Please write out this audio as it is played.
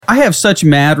I have such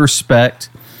mad respect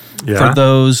for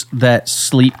those that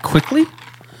sleep quickly.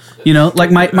 You know,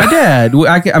 like my dad,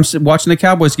 I'm watching the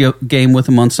Cowboys game with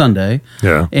him on Sunday.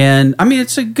 Yeah. And, I mean,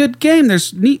 it's a good game.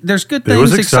 There's good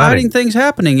things, exciting things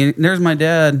happening. And there's my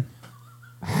dad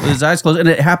with his eyes closed. And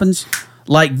it happens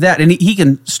like that. And he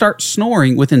can start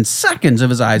snoring within seconds of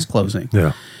his eyes closing.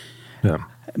 Yeah. Yeah.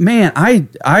 Man,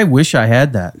 I wish I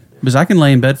had that. Because I can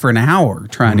lay in bed for an hour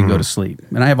trying to go to sleep.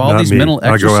 And I have all these mental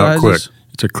exercises. I go out quick.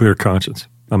 It's a clear conscience.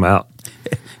 I'm out.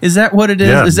 Is that what it is?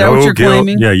 Yeah, is that what you're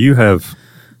claiming? Yeah, you have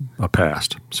a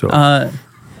past. So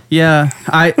yeah,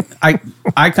 I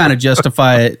kind of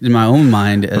justify it in my own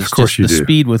mind as just the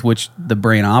speed with which the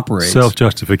brain operates.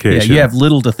 Self-justification. Yeah, you have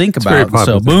little to think about,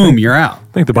 so boom, you're out.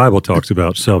 I think the Bible talks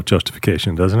about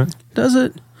self-justification, doesn't it? Does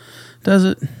it? Does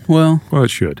it? Well,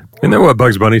 it should. And then what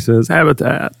Bugs Bunny says,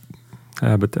 habitat.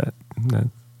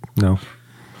 No.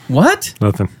 What?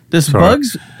 Nothing. This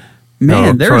Bugs?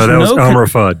 Man, there's no... That was Elmer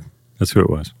Fudd. That's who it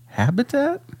was.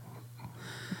 Habitat?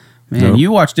 Man,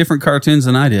 you watch different cartoons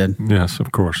than I did. Yes,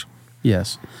 of course.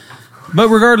 Yes. But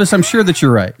regardless, I'm sure that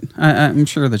you're right. I'm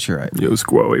sure that you're right. Yo,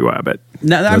 squirrely wabbit.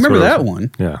 Now, I remember that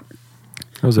one. Yeah.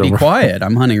 That was Be quiet.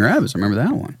 I'm hunting rabbits. I remember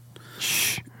that one.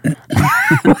 Shh.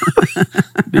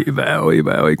 Be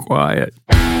very quiet.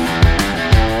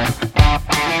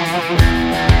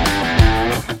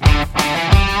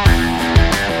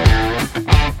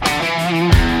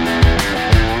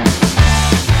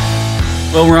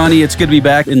 Well, Ronnie, it's good to be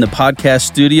back in the podcast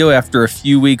studio after a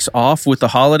few weeks off with the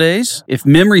holidays. If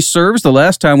memory serves, the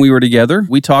last time we were together,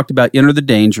 we talked about Enter the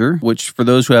Danger, which for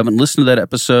those who haven't listened to that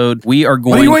episode, we are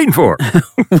going... What are you waiting for?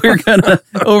 We're going to,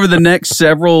 over the next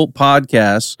several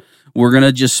podcasts, we're going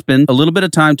to just spend a little bit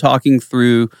of time talking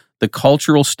through the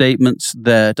cultural statements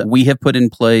that we have put in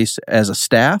place as a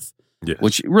staff,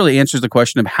 which really answers the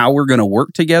question of how we're going to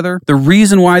work together. The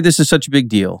reason why this is such a big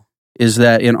deal is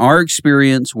that in our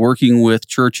experience working with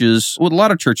churches, with a lot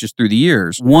of churches through the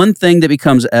years, one thing that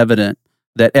becomes evident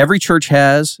that every church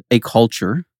has a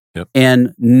culture,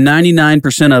 and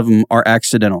 99% of them are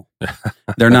accidental.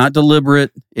 They're not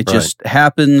deliberate. It just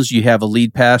happens. You have a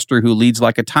lead pastor who leads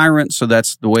like a tyrant, so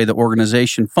that's the way the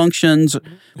organization functions.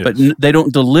 But they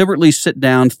don't deliberately sit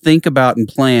down, think about, and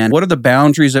plan. What are the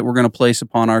boundaries that we're going to place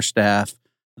upon our staff?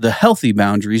 The healthy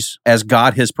boundaries, as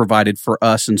God has provided for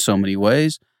us in so many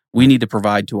ways. We need to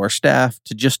provide to our staff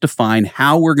to just define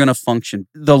how we're going to function.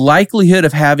 The likelihood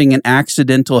of having an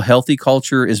accidental healthy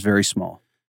culture is very small.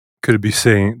 Could it be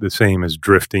the same as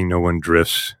drifting? No one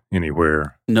drifts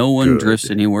anywhere. No one drifts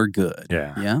anywhere good.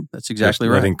 Yeah, that's exactly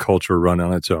right. Letting culture run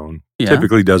on its own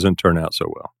typically doesn't turn out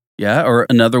so well. Yeah, or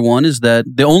another one is that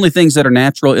the only things that are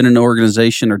natural in an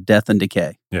organization are death and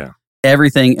decay. Yeah.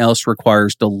 Everything else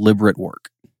requires deliberate work.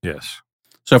 Yes.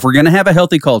 So if we're going to have a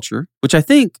healthy culture, which I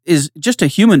think is just a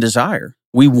human desire,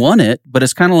 we want it, but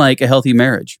it's kind of like a healthy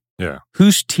marriage. Yeah.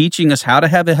 Who's teaching us how to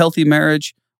have a healthy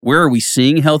marriage? Where are we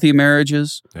seeing healthy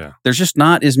marriages? Yeah. There's just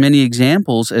not as many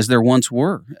examples as there once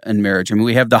were in marriage. I mean,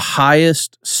 we have the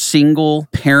highest single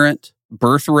parent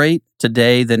birth rate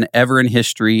today than ever in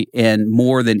history and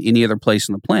more than any other place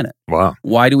on the planet. Wow.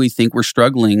 Why do we think we're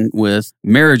struggling with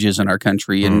marriages in our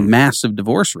country and massive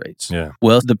divorce rates? Yeah.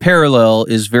 Well, the parallel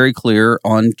is very clear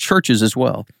on churches as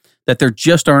well, that there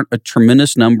just aren't a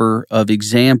tremendous number of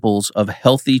examples of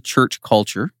healthy church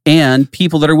culture and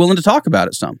people that are willing to talk about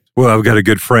it some. Well, I've got a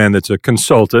good friend that's a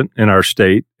consultant in our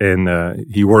state, and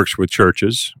he works with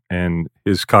churches, and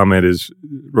his comment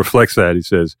reflects that. He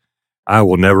says, I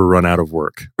will never run out of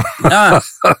work.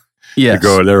 Yes.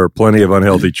 There are plenty of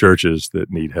unhealthy churches that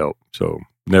need help, so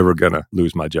never going to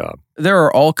lose my job. There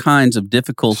are all kinds of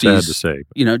difficulties. Sad to say.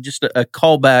 You know, just a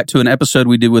callback to an episode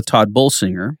we did with Todd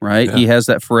Bolsinger, right? Yeah. He has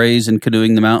that phrase in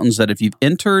Canoeing the Mountains that if you've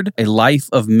entered a life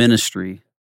of ministry,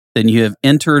 then you have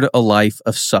entered a life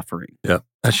of suffering. Yeah,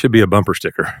 that should be a bumper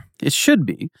sticker. It should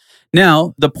be.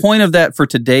 Now, the point of that for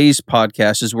today's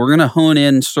podcast is we're going to hone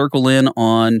in, circle in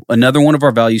on another one of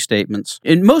our value statements.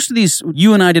 And most of these,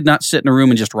 you and I did not sit in a room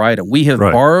and just write them. We have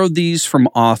borrowed these from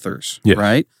authors,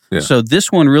 right? Yeah. So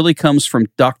this one really comes from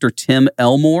Dr. Tim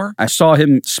Elmore. I saw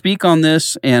him speak on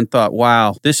this and thought,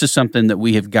 wow, this is something that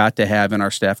we have got to have in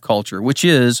our staff culture, which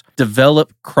is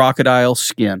develop crocodile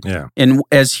skin. Yeah. And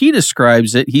as he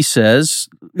describes it, he says,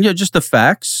 just the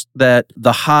facts that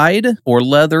the hide or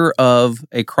leather of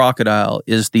a crocodile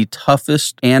is the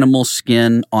toughest animal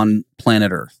skin on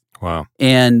planet Earth. Wow.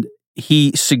 And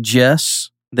he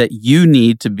suggests that you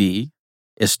need to be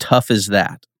as tough as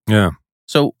that. Yeah.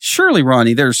 So surely,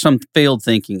 Ronnie, there's some failed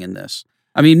thinking in this.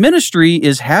 I mean, ministry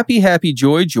is happy, happy,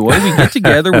 joy, joy. We get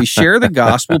together, we share the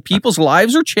gospel. People's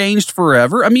lives are changed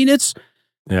forever. I mean, it's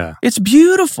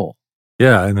beautiful.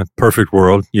 Yeah, in a perfect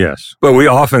world, yes. But we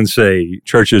often say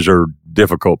churches are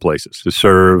difficult places to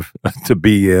serve, to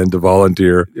be in, to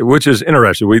volunteer, which is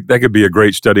interesting. That could be a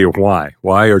great study of why.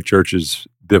 Why are churches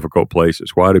difficult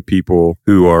places? Why do people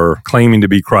who are claiming to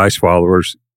be Christ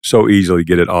followers so easily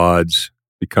get at odds,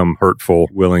 become hurtful,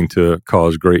 willing to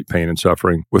cause great pain and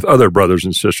suffering with other brothers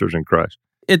and sisters in Christ?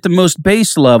 At the most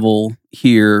base level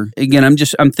here, again,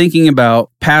 I'm thinking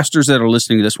about pastors that are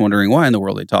listening to this wondering why in the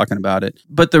world are they talking about it.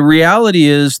 But the reality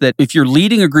is that if you're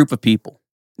leading a group of people,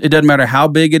 it doesn't matter how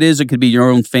big it is, it could be your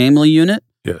own family unit.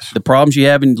 Yes. The problems you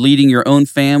have in leading your own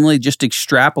family, just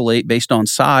extrapolate based on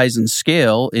size and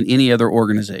scale in any other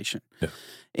organization. Yeah.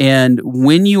 And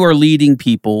when you are leading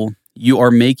people, you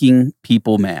are making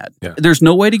people mad. Yeah. There's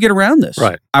no way to get around this.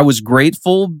 Right. I was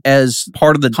grateful as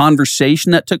part of the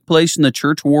conversation that took place in the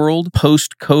church world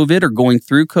post-COVID or going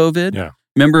through COVID. Yeah.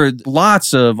 Remember,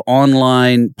 lots of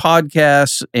online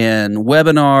podcasts and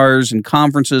webinars and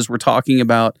conferences were talking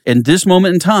about, in this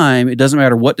moment in time, it doesn't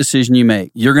matter what decision you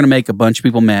make. You're going to make a bunch of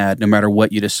people mad no matter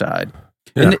what you decide.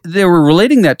 Yeah. And they were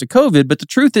relating that to COVID, but the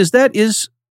truth is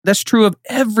that's true of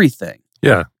everything.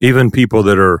 Yeah, even people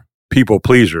that are people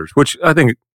pleasers, which I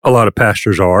think a lot of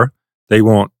pastors are. They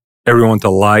want everyone to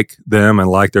like them and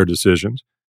like their decisions.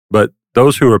 But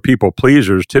those who are people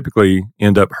pleasers typically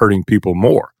end up hurting people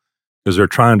more because they're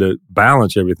trying to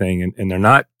balance everything and they're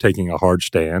not taking a hard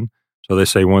stand. So they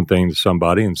say one thing to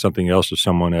somebody and something else to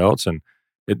someone else. And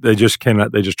they just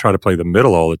try to play the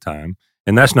middle all the time.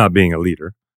 And that's not being a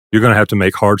leader. You're going to have to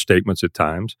make hard statements at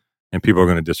times and people are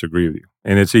going to disagree with you.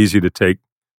 And it's easy to take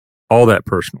all that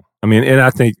personal. I mean, and I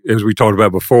think, as we talked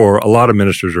about before, a lot of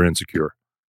ministers are insecure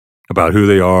about who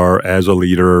they are as a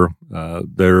leader,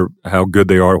 how good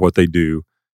they are at what they do.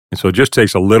 And so it just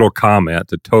takes a little comment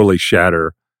to totally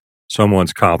shatter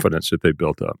someone's confidence that they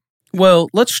built up. Well,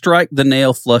 let's strike the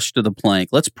nail flush to the plank.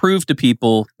 Let's prove to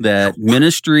people that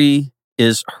ministry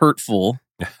is hurtful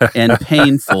and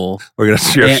painful. We're going to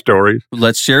share stories.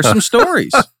 Let's share some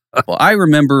stories. Well, I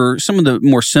remember some of the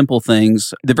more simple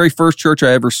things. The very first church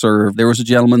I ever served, there was a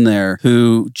gentleman there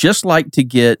who just liked to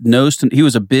get he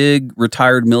was a big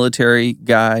retired military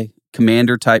guy,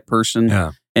 commander type person.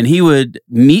 Yeah. And he would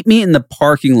meet me in the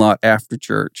parking lot after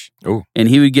church. Oh. And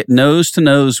he would get nose to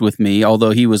nose with me,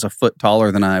 although he was a foot taller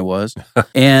than I was.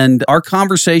 And our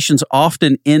conversations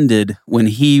often ended when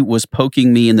he was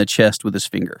poking me in the chest with his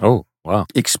finger. Oh, wow.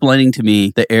 Explaining to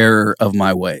me the error of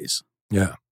my ways.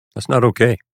 Yeah. That's not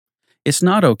okay. It's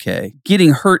not okay.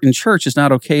 Getting hurt in church is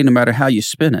not okay no matter how you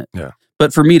spin it. Yeah.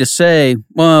 But for me to say,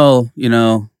 well,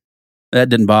 that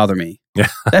didn't bother me. Yeah.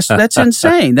 That's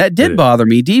insane. That did bother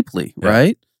me deeply,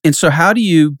 right? And so how do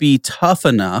you be tough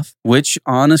enough, which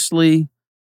honestly,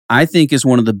 I think is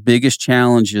one of the biggest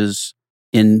challenges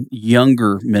in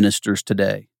younger ministers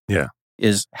today. Yeah.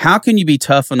 Is how can you be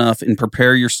tough enough and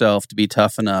prepare yourself to be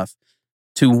tough enough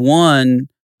to, one,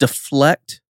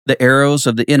 deflect the arrows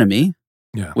of the enemy,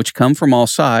 which come from all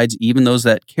sides, even those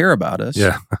that care about us.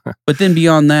 Yeah. But then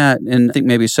beyond that, and I think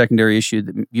maybe a secondary issue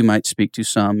that you might speak to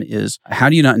some is how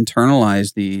do you not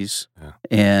internalize these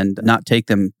and not take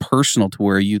them personal to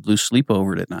where you'd lose sleep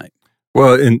over it at night?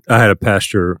 Well, I had a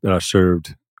pastor that I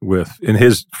served with, and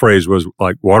his phrase was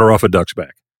like water off a duck's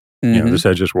back. Mm-hmm.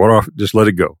 Just water off, just let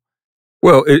it go.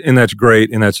 Well, and that's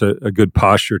great, and that's a good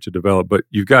posture to develop. But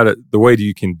you've got to, the way that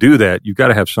you can do that, you've got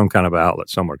to have some kind of outlet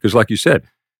somewhere. Because like you said,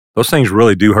 those things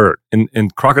really do hurt.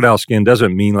 And crocodile skin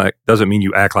doesn't mean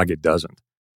you act like it doesn't,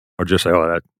 or just say,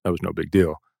 "Oh, that was no big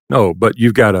deal." No, but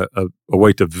you've got a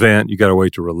way to vent. You got a way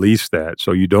to release that,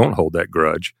 so you don't hold that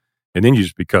grudge, and then you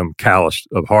just become callous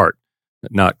of heart,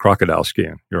 not crocodile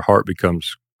skin. Your heart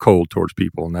becomes cold towards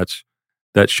people, and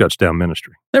that shuts down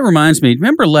ministry. That reminds me.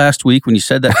 Remember last week when you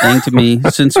said that thing to me?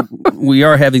 Since we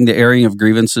are having the airing of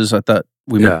grievances, I thought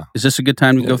is this a good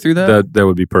time to go through that? That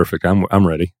would be perfect. I'm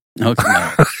ready. Okay.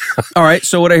 All right.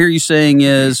 So what I hear you saying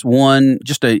is, one,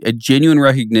 just a genuine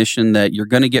recognition that you're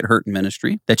going to get hurt in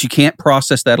ministry, that you can't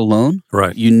process that alone.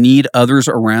 Right. You need others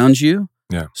around you.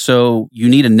 Yeah. So you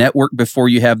need a network before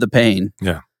you have the pain.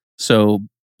 Yeah. So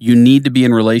you need to be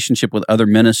in relationship with other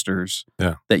ministers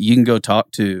that you can go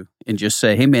talk to and just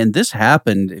say, hey, man, this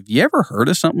happened. Have you ever heard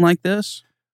of something like this?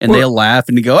 And they'll laugh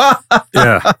and go,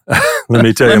 yeah. Let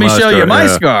me tell you. Let me show you my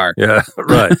scar. Yeah.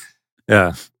 Right.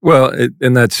 Yeah. Well,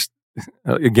 and that's,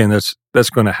 again, that's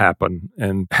going to happen.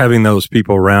 And having those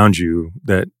people around you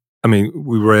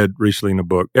we read recently in a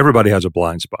book, everybody has a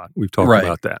blind spot. We've talked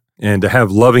about that. And to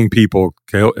have loving people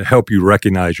help you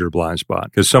recognize your blind spot,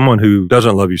 because someone who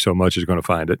doesn't love you so much is going to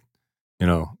find it,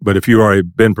 but if you've already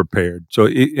been prepared. So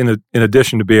in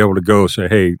addition to be able to go say,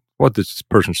 hey, what this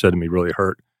person said to me really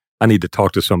hurt, I need to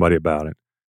talk to somebody about it.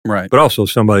 Right. But also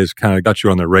somebody's kind of got you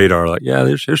on the radar, like, yeah,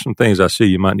 here's some things I see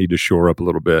you might need to shore up a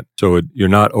little bit. So you're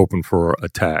not open for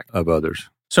attack of others.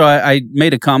 So I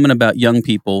made a comment about young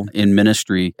people in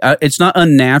ministry. It's not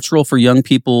unnatural for young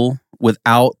people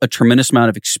without a tremendous amount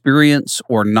of experience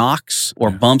or knocks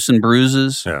or bumps and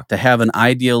bruises to have an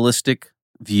idealistic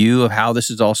view of how this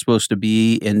is all supposed to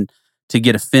be and to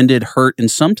get offended, hurt, and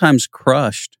sometimes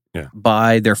crushed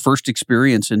by their first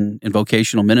experience in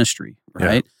vocational ministry,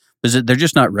 right? Because they're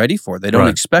just not ready for it. They don't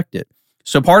expect it.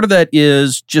 So part of that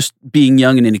is just being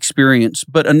young and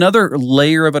inexperienced. But another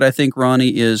layer of it, I think,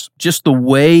 Ronnie, is just the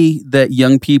way that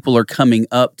young people are coming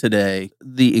up today,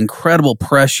 the incredible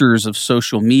pressures of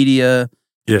social media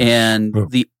and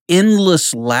the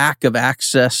endless lack of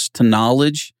access to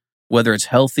knowledge, whether it's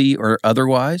healthy or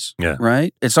otherwise,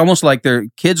 right? It's almost like their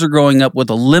kids are growing up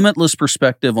with a limitless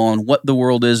perspective on what the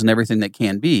world is and everything that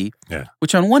can be,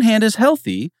 which on one hand is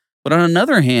healthy, but on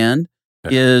another hand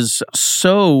is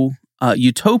so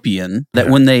utopian that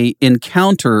when they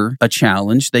encounter a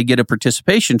challenge, they get a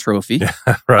participation trophy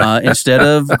instead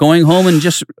of going home and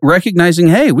just recognizing,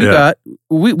 hey, we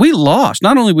lost.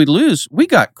 Not only we lose, we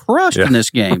got crushed in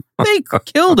this game. They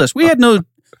killed us. We had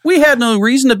no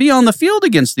reason to be on the field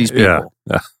against these people.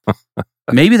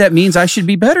 Maybe that means I should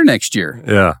be better next year.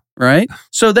 Yeah. Right?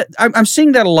 So that I'm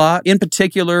seeing that a lot, in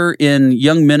particular in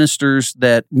young ministers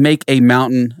that make a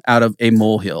mountain out of a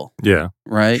molehill. Yeah.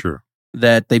 Right? Sure.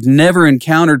 That they've never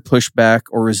encountered pushback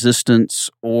or resistance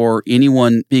or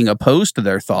anyone being opposed to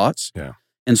their thoughts. Yeah.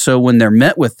 And so when they're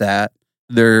met with that,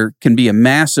 there can be a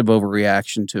massive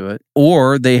overreaction to it,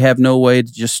 or they have no way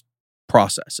to just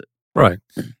process it. Right.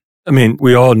 I mean,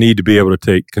 we all need to be able to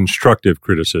take constructive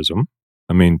criticism.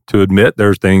 I mean, to admit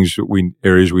there's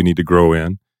areas we need to grow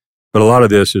in. But a lot of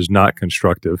this is not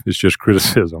constructive. It's just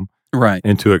criticism. Right.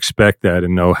 And to expect that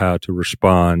and know how to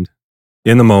respond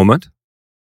in the moment.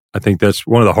 I think that's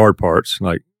one of the hard parts.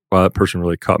 Like, wow, that person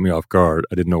really caught me off guard.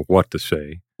 I didn't know what to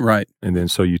say. Right. And then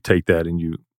so you take that and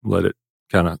you let it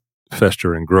kind of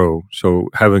fester and grow. So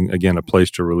having, again, a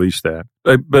place to release that.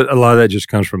 But a lot of that just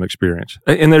comes from experience.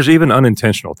 And there's even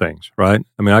unintentional things, right?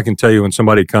 I mean, I can tell you when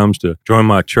somebody comes to join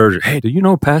my church, hey, do you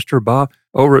know Pastor Bob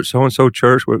over at so-and-so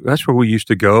church? That's where we used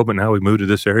to go, but now we moved to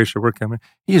this area, so we're coming.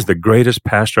 He is the greatest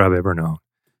pastor I've ever known.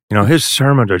 You know, his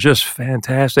sermons are just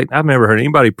fantastic. I've never heard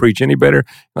anybody preach any better.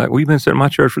 Like, we've been sitting in my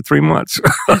church for 3 months.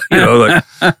 Like,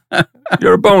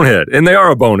 you're a bonehead. And they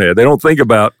are a bonehead. They don't think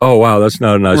about, oh, wow, that's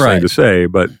not a nice thing to say.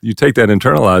 But you take that,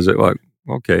 internalize it, like,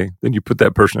 okay. Then you put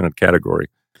that person in a category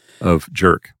of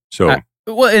jerk. So,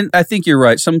 and I think you're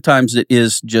right. Sometimes it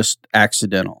is just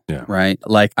accidental, right?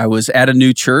 Like, I was at a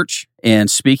new church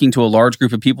and speaking to a large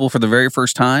group of people for the very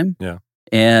first time. Yeah.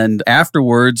 And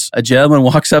afterwards, a gentleman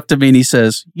walks up to me and he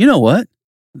says, you know what?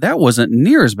 That wasn't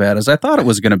near as bad as I thought it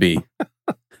was going to be.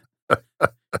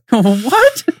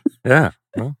 What? Yeah.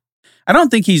 Well, I don't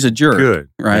think he's a jerk,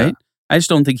 right? Yeah. I just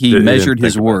don't think he measured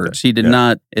his words. He did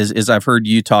not, as I've heard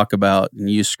you talk about and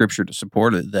use scripture to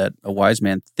support it, that a wise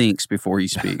man thinks before he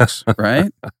speaks, right?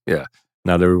 Yeah.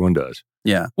 Not everyone does.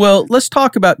 Yeah. Well, let's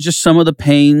talk about just some of the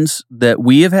pains that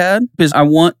we have had, because I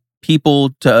want people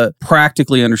to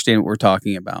practically understand what we're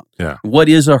talking about. Yeah. What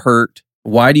is a hurt?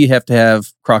 Why do you have to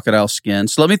have crocodile skin?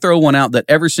 So let me throw one out that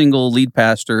every single lead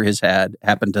pastor has had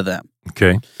happen to them.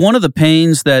 Okay. One of the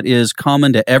pains that is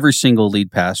common to every single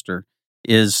lead pastor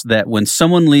is that when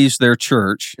someone leaves their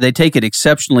church, they take it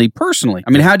exceptionally personally. I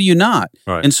mean, how do you not?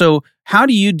 Right. And so how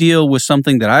do you deal with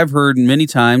something that I've heard many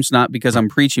times, not because I'm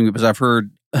preaching, but because I've heard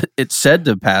it said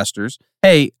to pastors,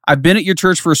 hey, I've been at your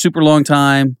church for a super long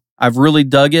time. I've really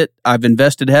dug it. I've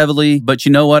invested heavily, but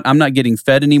you know what? I'm not getting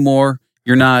fed anymore.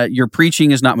 Your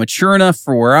preaching is not mature enough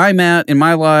for where I'm at in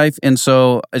my life. And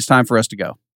so it's time for us to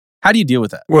go. How do you deal with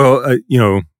that? Well,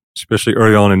 especially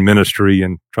early on in ministry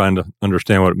and trying to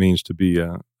understand what it means to be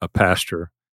a pastor,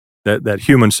 that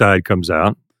human side comes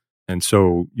out. And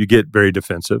so you get very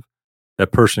defensive.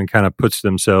 That person kind of puts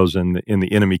themselves in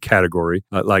the enemy category,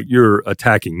 like you're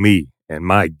attacking me and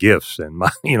my gifts and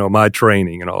my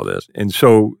training and all this. And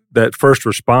so that first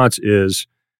response is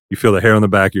you feel the hair on the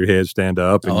back of your head stand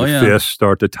up and your fists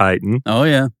start to tighten. Oh,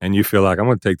 yeah. And you feel like, I'm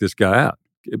going to take this guy out.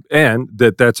 And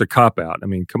that's a cop-out. I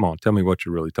mean, come on, tell me what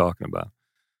you're really talking about.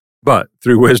 But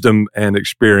through wisdom and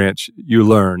experience, you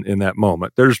learn in that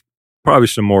moment. There's probably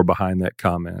some more behind that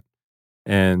comment.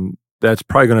 And that's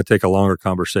probably going to take a longer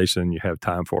conversation than you have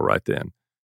time for right then.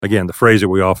 Again, the phrase that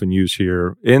we often use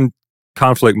here in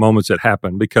conflict moments that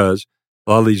happen, because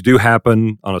a lot of these do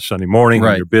happen on a Sunday morning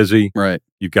when you're busy. Right.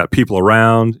 You've got people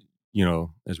around.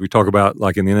 As we talk about,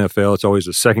 like in the NFL, it's always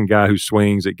the second guy who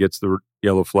swings that gets the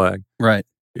yellow flag. Right.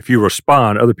 If you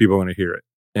respond, other people are going to hear it.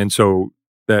 And so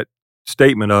that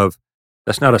statement of,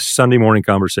 that's not a Sunday morning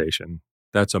conversation.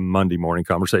 That's a Monday morning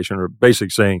conversation, or basically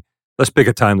saying, let's pick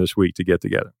a time this week to get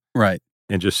together. Right.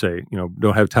 And just say,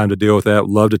 don't have time to deal with that.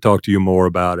 Love to talk to you more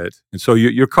about it. And so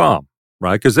you're calm,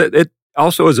 right? Because it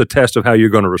also is a test of how you're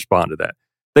going to respond to that.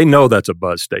 They know that's a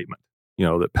buzz statement,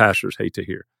 that pastors hate to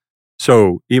hear.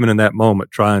 So even in that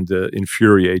moment, trying to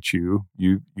infuriate you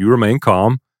remain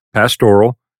calm,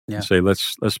 pastoral, and say,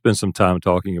 let's spend some time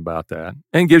talking about that.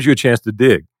 And gives you a chance to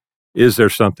dig. Is there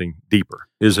something deeper?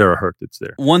 Is there a hurt that's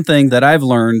there? One thing that I've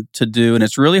learned to do, and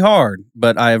it's really hard,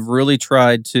 but I've really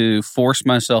tried to force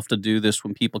myself to do this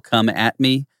when people come at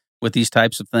me with these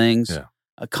types of things,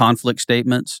 conflict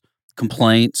statements,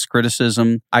 complaints,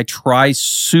 criticism. I try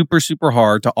super, super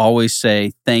hard to always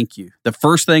say thank you. The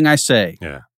first thing I say,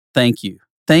 thank you.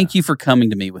 Thank you for coming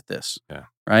to me with this.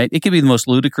 Right? It could be the most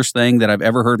ludicrous thing that I've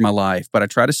ever heard in my life, but I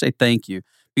try to say thank you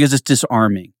because it's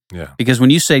disarming. Because when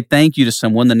you say thank you to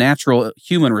someone, the natural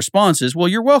human response is, well,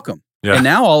 you're welcome. And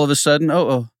now all of a sudden,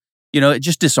 it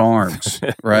just disarms,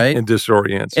 right? And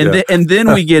disorients. And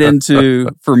then we get into,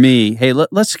 for me, hey,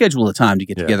 let's schedule a time to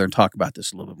get together and talk about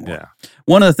this a little bit more.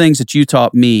 One of the things that you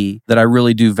taught me that I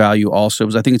really do value also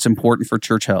is I think it's important for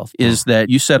church health is that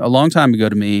you said a long time ago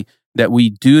to me that we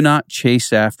do not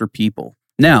chase after people.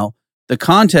 Now, the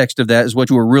context of that is what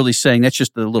you were really saying. That's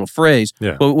just the little phrase.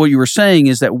 But what you were saying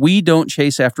is that we don't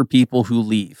chase after people who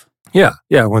leave. Yeah.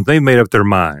 When they made up their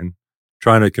mind,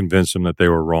 trying to convince them that they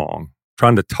were wrong,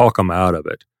 trying to talk them out of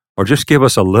it, or just give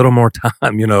us a little more time,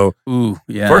 First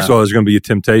of all, there's going to be a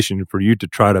temptation for you to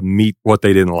try to meet what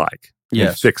they didn't like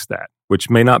and fix that, which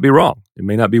may not be wrong. It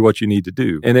may not be what you need to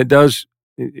do. And it does,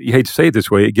 you hate to say it this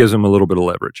way, it gives them a little bit of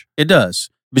leverage. It does.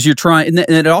 Because you're trying, and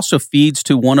it also feeds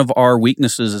to one of our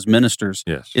weaknesses as ministers,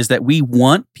 is that we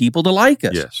want people to like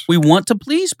us. We want to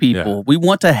please people. We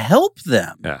want to help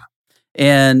them.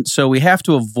 And so we have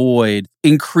to avoid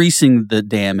increasing the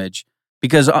damage.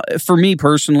 Because for me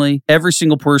personally, every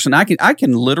single person, I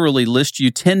can literally list you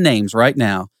 10 names right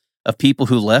now of people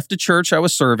who left a church I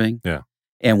was serving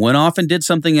and went off and did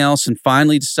something else and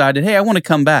finally decided, hey, I want to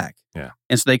come back. And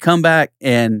so they come back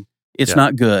and it's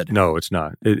not good. No, it's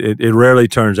not. It rarely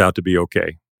turns out to be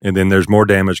okay. And then there's more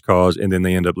damage caused, and then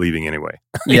they end up leaving anyway.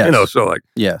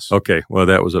 Okay, well,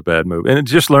 that was a bad move. And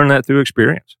just learn that through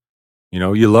experience.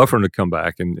 You love for them to come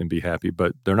back and be happy,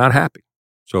 but they're not happy.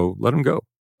 So let them go.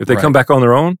 If they come back on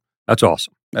their own, that's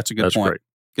awesome. That's a good point. Great.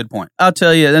 Good point. I'll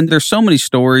tell you, and there's so many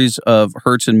stories of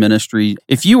hurts in ministry.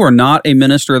 If you are not a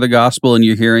minister of the gospel and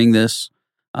you're hearing this,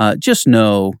 just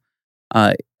know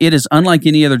it is unlike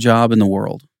any other job in the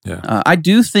world. I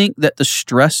do think that the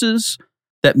stresses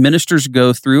that ministers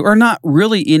go through are not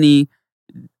really any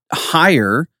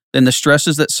higher than the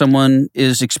stresses that someone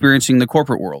is experiencing in the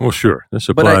corporate world. Well, sure. This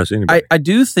applies to anybody. I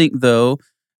do think, though,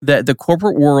 that the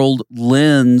corporate world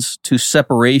lends to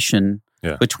separation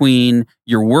between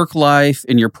your work life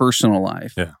and your personal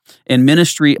life. And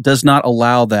ministry does not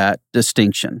allow that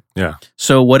distinction.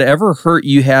 So whatever hurt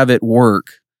you have at work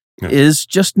is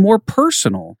just more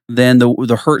personal than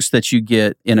the hurts that you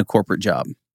get in a corporate job.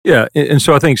 And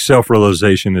so I think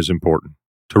self-realization is important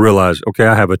to realize, okay,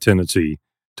 I have a tendency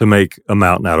to make a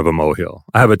mountain out of a molehill.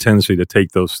 I have a tendency to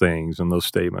take those things and those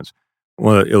statements.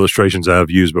 One of the illustrations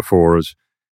I've used before is,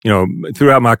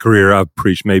 throughout my career, I've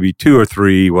preached maybe 2 or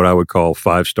 3 what I would call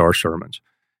 5-star sermons,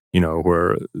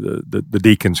 where the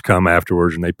deacons come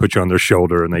afterwards and they put you on their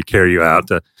shoulder and they carry you out.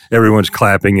 Everyone's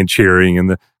clapping and cheering and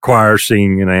the choir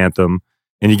singing an anthem.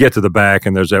 And you get to the back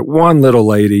and there's that one little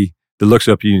lady that looks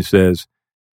up at you and says,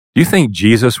 do you think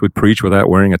Jesus would preach without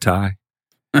wearing a tie?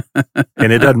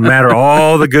 And it doesn't matter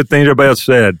all the good things everybody else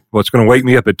said. What's going to wake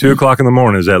me up at 2 o'clock in the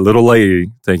morning is that little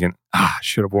lady thinking, I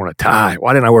should have worn a tie.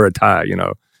 Why didn't I wear a tie?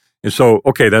 And so,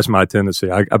 okay, that's my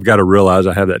tendency. I've got to realize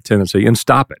I have that tendency and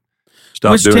stop it.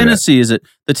 Which tendency is it?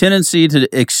 The tendency to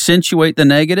accentuate the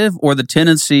negative or the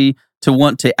tendency to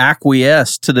want to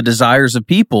acquiesce to the desires of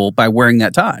people by wearing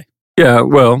that tie? Yeah,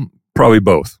 well, probably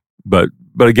both. But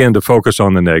again, to focus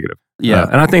on the negative.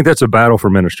 And I think that's a battle for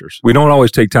ministers. We don't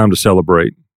always take time to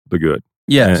celebrate the good.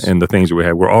 And the things that we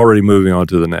have. We're already moving on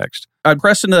to the next. I'd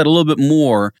press into that a little bit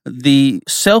more. The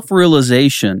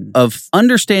self-realization of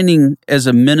understanding as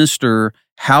a minister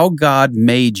how God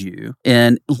made you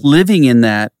and living in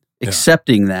that,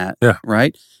 accepting that,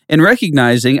 right? And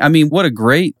recognizing, what a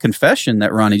great confession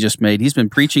that Ronnie just made. He's been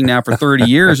preaching now for 30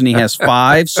 years and he has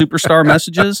 5 superstar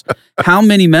messages. How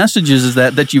many messages is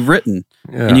that you've written?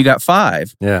 And you got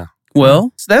 5.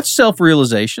 Well, that's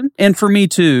self-realization. And for me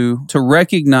too, to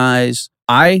recognize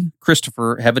I,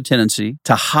 Christopher, have a tendency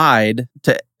to hide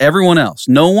to everyone else.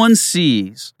 No one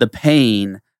sees the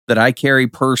pain that I carry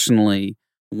personally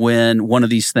when one of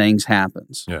these things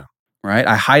happens. Yeah. Right?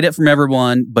 I hide it from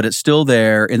everyone, but it's still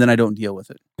there, and then I don't deal with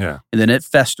it. Yeah. And then it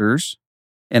festers,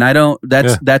 and I don't.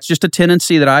 That's just a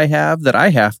tendency that I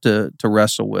have to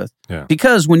wrestle with. Yeah.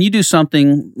 Because when you do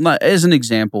something, as an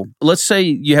example, let's say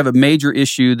you have a major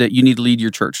issue that you need to lead your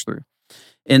church through,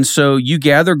 and so you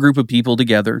gather a group of people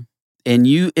together, and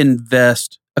you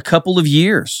invest a couple of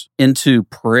years into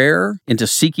prayer, into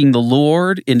seeking the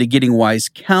Lord, into getting wise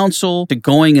counsel, to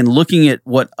going and looking at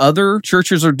what other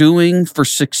churches are doing for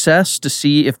success to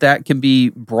see if that can be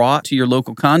brought to your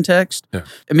local context. Yeah.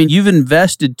 I mean, you've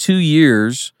invested 2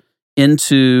 years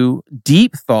into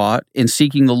deep thought in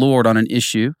seeking the Lord on an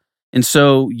issue. And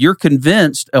so you're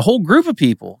convinced, a whole group of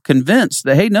people convinced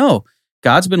that, hey, no,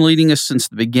 God's been leading us since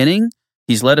the beginning.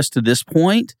 He's led us to this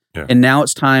point. Yeah. And now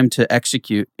it's time to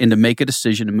execute and to make a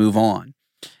decision to move on.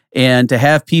 And to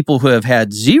have people who have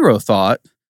had zero thought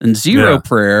and zero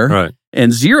prayer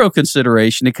and zero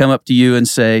consideration to come up to you and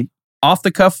say, off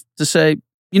the cuff, to say,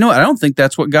 you know what, I don't think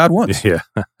that's what God wants. Yeah.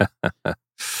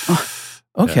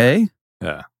 Okay.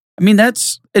 Yeah. I mean,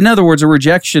 that's, in other words, a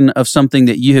rejection of something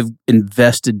that you have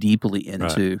invested deeply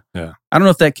into. Right. Yeah. I don't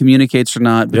know if that communicates or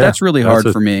not, but that's really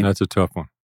hard for me. That's a tough one.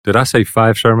 Did I say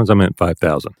 5 sermons? I meant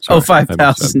 5,000. Oh,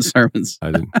 5,000 sermons.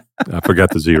 I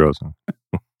forgot the zeros.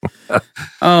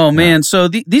 Oh, man. So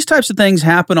these types of things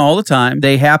happen all the time.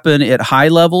 They happen at high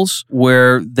levels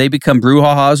where they become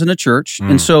brouhahas in a church.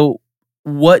 And so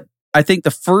what I think the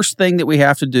first thing that we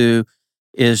have to do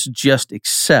is just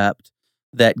accept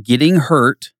that getting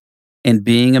hurt and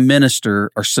being a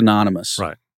minister are synonymous.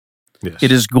 Right. Yes.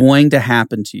 It is going to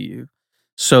happen to you.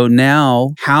 So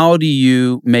now, how do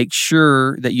you make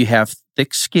sure that you have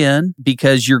thick skin?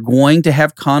 Because you're going to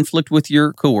have conflict with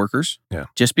your coworkers. Yeah.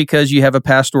 Just because you have a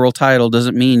pastoral title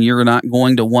doesn't mean you're not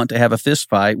going to want to have a fist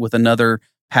fight with another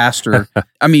pastor.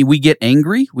 I mean, we get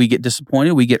angry, we get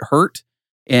disappointed, we get hurt,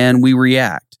 and we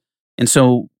react. And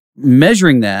so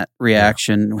measuring that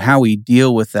reaction, how we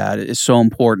deal with that is so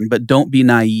important. But don't be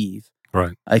naive.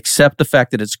 Right. Accept the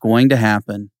fact that it's going to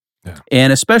happen. Yeah.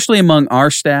 And especially among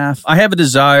our staff, I have a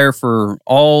desire for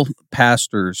all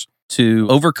pastors to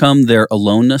overcome their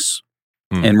aloneness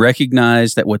and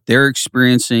recognize that what they're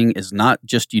experiencing is not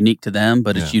just unique to them,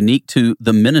 but it's unique to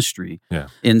the ministry. Yeah.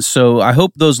 And so I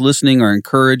hope those listening are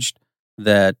encouraged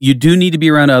that you do need to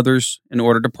be around others in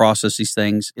order to process these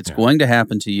things. It's going to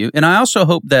happen to you. And I also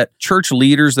hope that church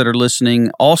leaders that are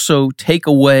listening also take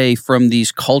away from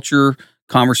these culture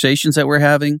conversations that we're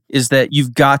having is that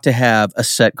you've got to have a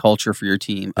set culture for your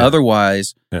team. Yeah.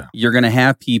 Otherwise, you're going to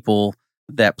have people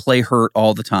that play hurt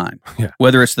all the time. Yeah.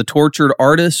 Whether it's the tortured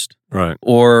artist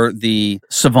or the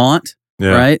savant,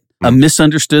 right? A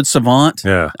misunderstood savant.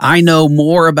 Yeah. I know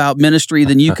more about ministry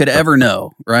than you could ever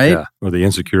know, right? Yeah. Or the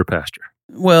insecure pastor.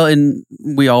 Well, and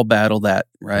we all battle that,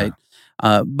 right?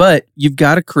 Yeah. But you've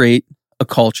got to create a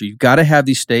culture. You've got to have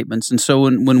these statements. And so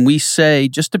when we say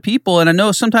just to people, and I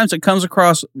know sometimes it comes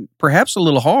across perhaps a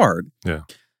little hard,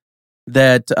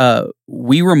 that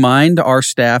we remind our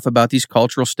staff about these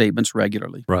cultural statements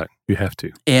regularly. Right. You have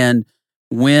to. And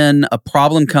when a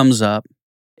problem comes up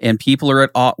and people are at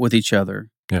odds with each other,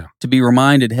 to be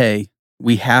reminded, hey,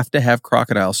 we have to have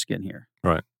crocodile skin here.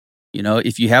 Right. You know,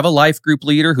 if you have a life group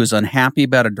leader who's unhappy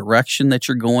about a direction that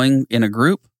you're going in a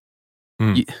group,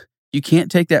 you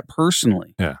can't take that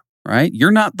personally. Yeah. Right?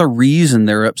 You're not the reason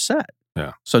they're upset.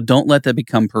 Yeah. So don't let that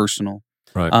become personal.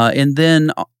 Right. And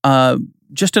then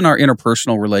just in our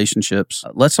interpersonal relationships,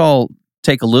 let's all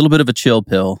take a little bit of a chill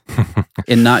pill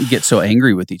and not get so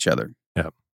angry with each other.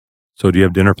 Yeah. So do you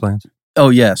have dinner plans? Oh,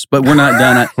 yes, but we're not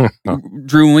done.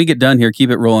 Drew, when we get done here, keep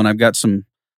it rolling. I've got some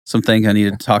things I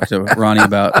need to talk to Ronnie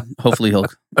about. Hopefully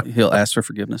he'll ask for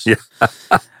forgiveness.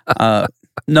 Yeah.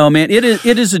 No, man, it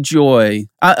is a joy.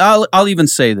 I'll even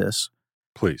say this.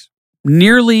 Please.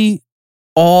 Nearly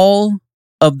all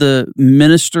of the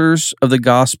ministers of the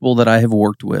gospel that I have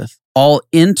worked with all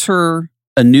enter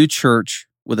a new church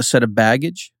with a set of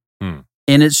baggage.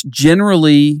 And it's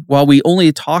generally, while we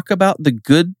only talk about the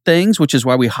good things, which is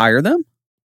why we hire them,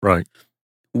 right?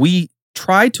 We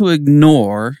try to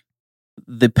ignore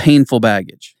the painful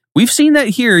baggage. We've seen that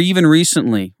here even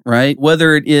recently, right?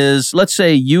 Whether it is, let's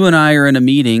say you and I are in a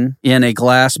meeting in a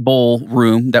glass bowl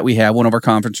room that we have, one of our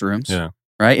conference rooms,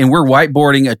 right? And we're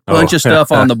whiteboarding a bunch of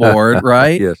stuff on the board,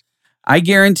 right? Yes. I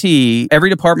guarantee every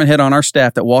department head on our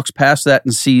staff that walks past that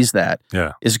and sees that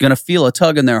is going to feel a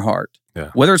tug in their heart.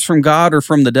 Yeah. Whether it's from God or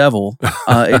from the devil,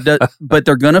 but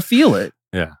they're going to feel it.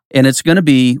 Yeah. And it's going to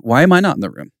be, why am I not in the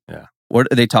room? Yeah. What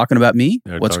are they talking about me?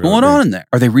 They're What's going on in there?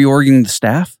 Are they reorganizing the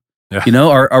staff? Yeah. You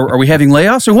know, are we having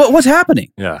layoffs or what's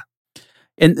happening? Yeah.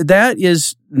 And that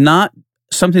is not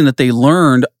something that they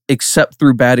learned except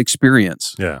through bad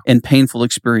experience and painful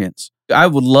experience. I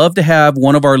would love to have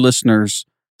one of our listeners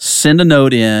send a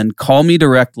note in, call me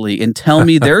directly, and tell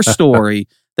me their story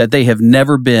that they have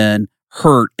never been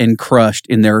hurt and crushed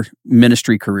in their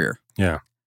ministry career. Yeah.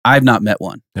 I've not met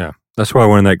one. Yeah. That's why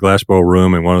when in that glass bowl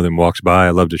room and one of them walks by, I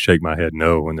love to shake my head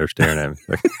no when they're staring at me.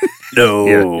 Like, no.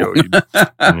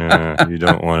 You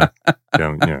don't want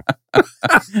to.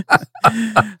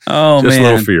 Oh, Just man. a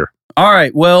little fear. All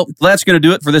right. Well, that's going to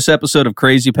do it for this episode of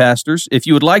Crazy Pastors. If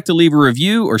you would like to leave a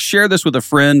review or share this with a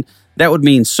friend, that would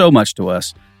mean so much to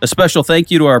us. A special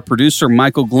thank you to our producer,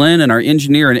 Michael Glenn, and our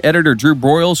engineer and editor, Drew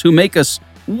Broyles, who make us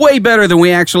way better than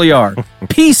we actually are.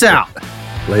 Peace out.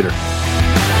 Later.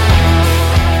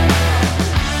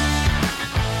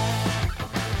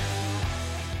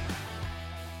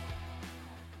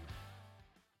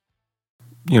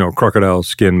 Crocodile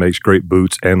skin makes great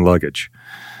boots and luggage.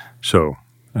 So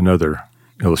another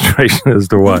illustration as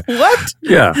to why. What?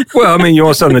 Yeah. Well, you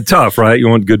want something tough, right? You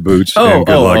want good boots and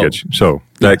good luggage. So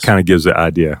that kind of gives the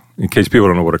idea, in case people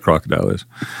don't know what a crocodile is.